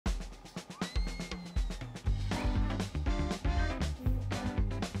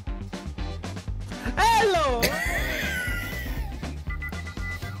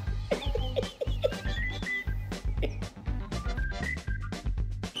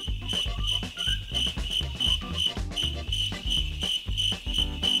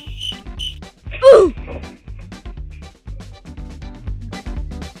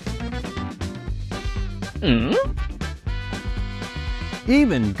Hmm?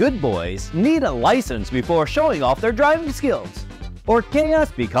 Even good boys need a license before showing off their driving skills, or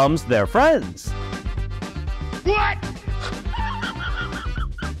chaos becomes their friends. What?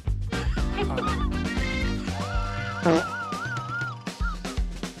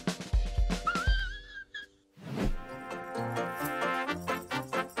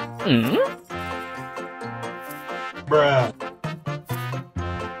 Hmm? Bruh.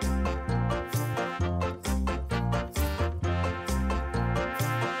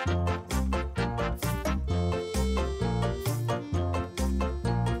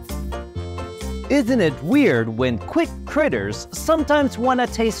 Isn't it weird when quick critters sometimes want to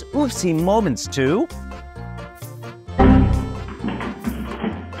taste oofsy moments too?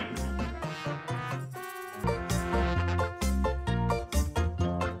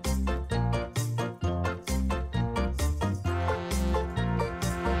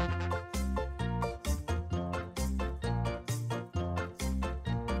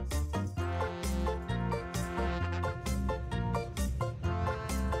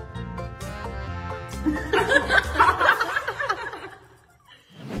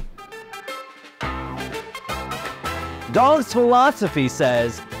 Dog's philosophy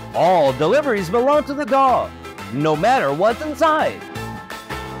says, all deliveries belong to the dog, no matter what's inside.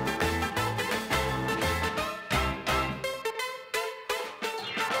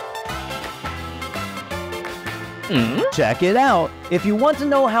 Check it out if you want to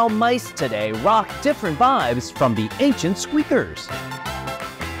know how mice today rock different vibes from the ancient squeakers.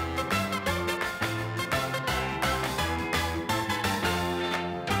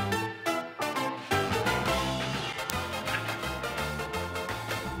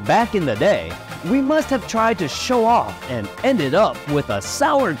 Back in the day, we must have tried to show off and ended up with a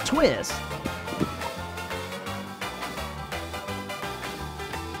sour twist.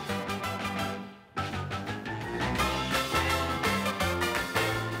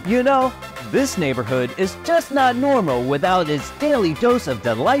 You know, this neighborhood is just not normal without its daily dose of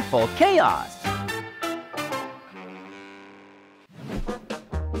delightful chaos.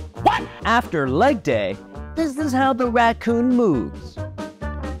 What? After leg day, this is how the raccoon moves.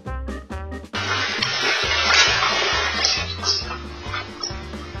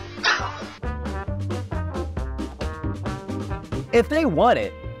 If they want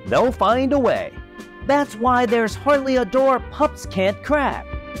it, they'll find a way. That's why there's hardly a door pups can't crack.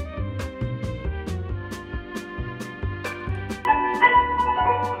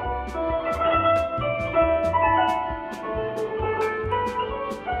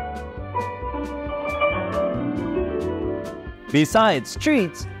 Besides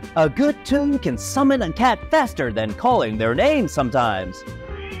treats, a good tune can summon a cat faster than calling their name sometimes.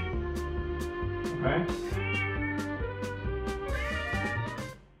 Okay.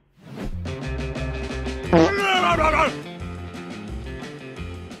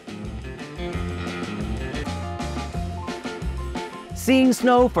 Seeing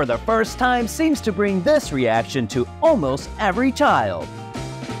snow for the first time seems to bring this reaction to almost every child.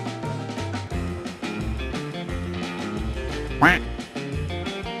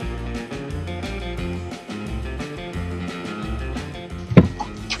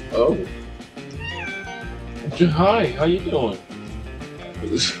 Oh. Hi, how you doing?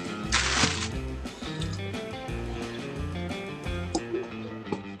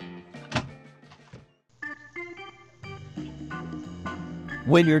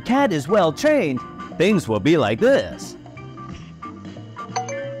 When your cat is well trained, things will be like this.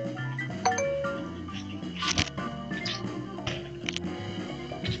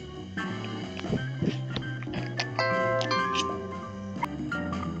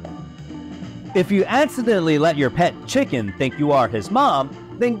 If you accidentally let your pet chicken think you are his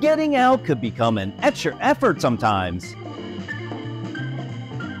mom, then getting out could become an extra effort sometimes.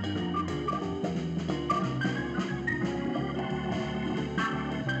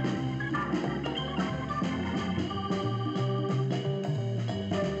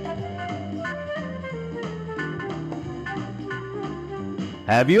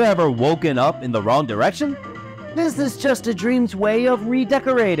 Have you ever woken up in the wrong direction? This is just a dream's way of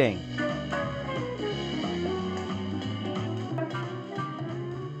redecorating.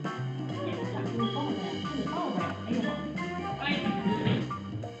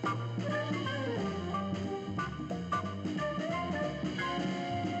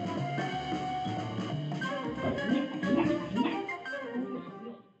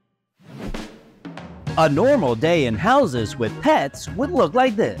 A normal day in houses with pets would look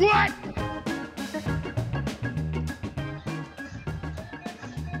like this. What?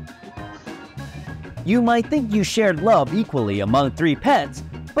 You might think you shared love equally among 3 pets,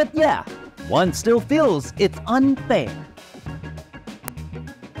 but yeah, one still feels it's unfair.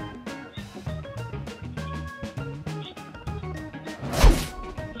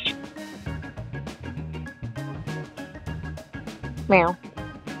 Meow.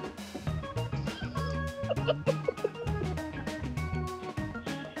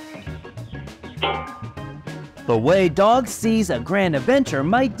 The way dog sees a grand adventure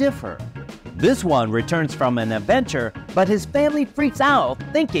might differ. This one returns from an adventure, but his family freaks out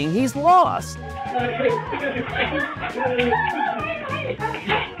thinking he's lost.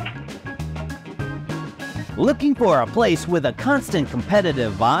 Looking for a place with a constant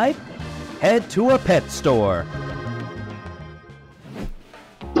competitive vibe? Head to a pet store.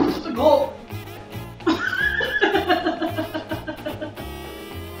 Go.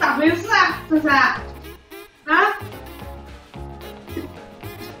 Tạm biệt sao? Sao? Hả?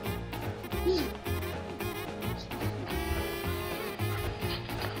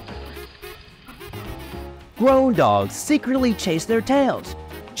 Grown dogs secretly chase their tails,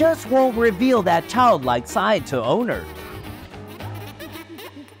 just won't reveal that childlike side to owner.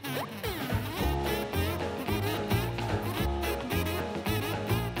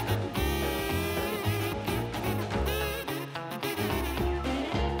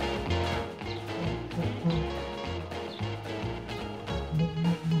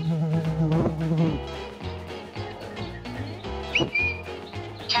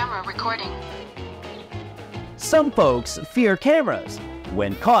 Camera recording. Some folks fear cameras.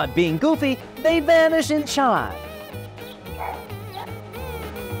 When caught being goofy, they vanish in shot.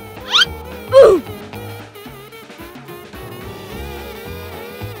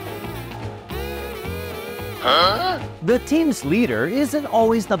 The team's leader isn't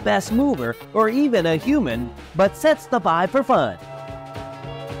always the best mover or even a human, but sets the vibe for fun.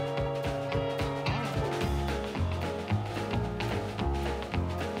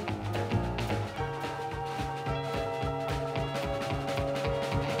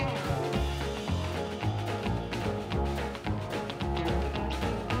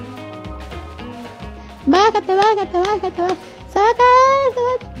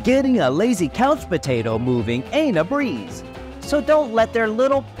 Getting a lazy couch potato moving ain't a breeze, so don't let their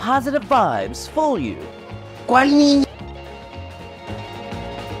little positive vibes fool you.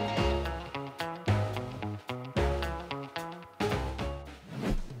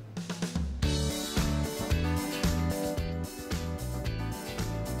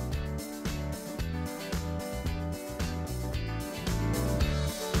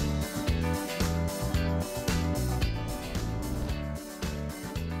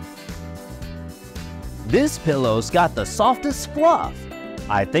 This pillow's got the softest fluff.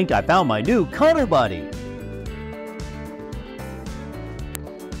 I think I found my new cuddle buddy.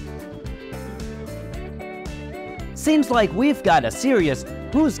 Seems like we've got a serious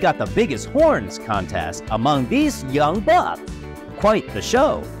who's got the biggest horns contest among these young bucks. Quite the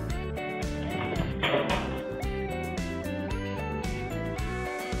show.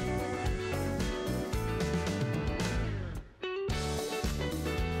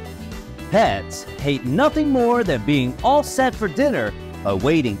 Pets hate nothing more than being all set for dinner, but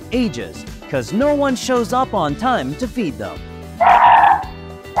waiting ages, because no one shows up on time to feed them.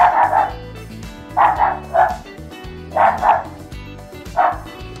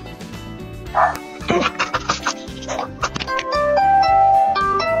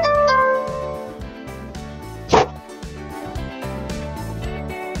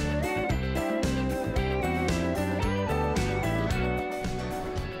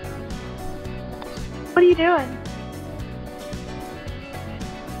 What are you doing?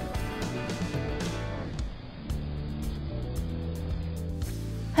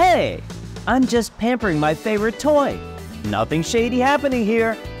 Hey, I'm just pampering my favorite toy. Nothing shady happening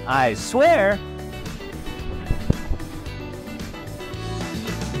here, I swear.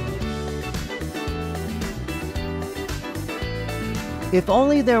 If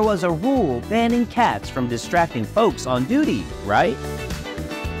only there was a rule banning cats from distracting folks on duty, right?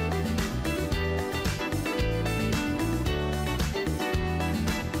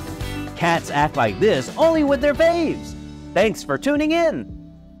 Cats act like this only with their faves. Thanks for tuning in.